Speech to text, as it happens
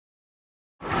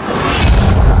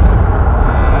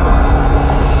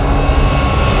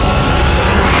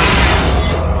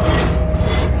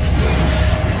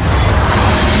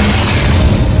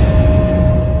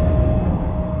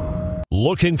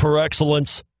Looking for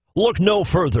excellence? Look no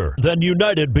further than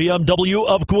United BMW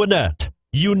of Gwinnett.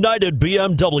 United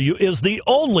BMW is the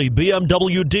only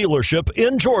BMW dealership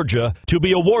in Georgia to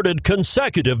be awarded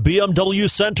consecutive BMW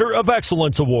Center of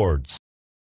Excellence Awards.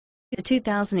 The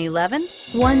 2011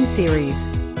 1 Series.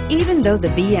 Even though the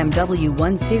BMW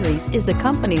 1 Series is the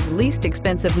company's least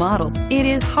expensive model, it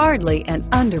is hardly an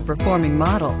underperforming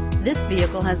model. This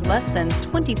vehicle has less than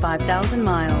 25,000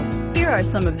 miles. Here are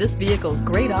some of this vehicle's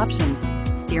great options: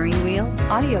 steering wheel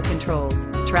audio controls,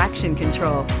 traction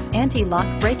control, anti-lock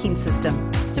braking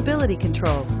system, stability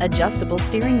control, adjustable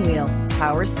steering wheel,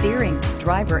 power steering,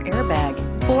 driver airbag,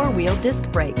 four-wheel disc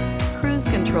brakes, cruise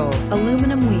control,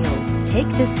 aluminum wheels. Take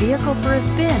this vehicle for a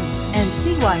spin and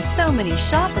see why so many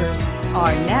shoppers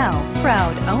are now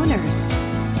proud owners.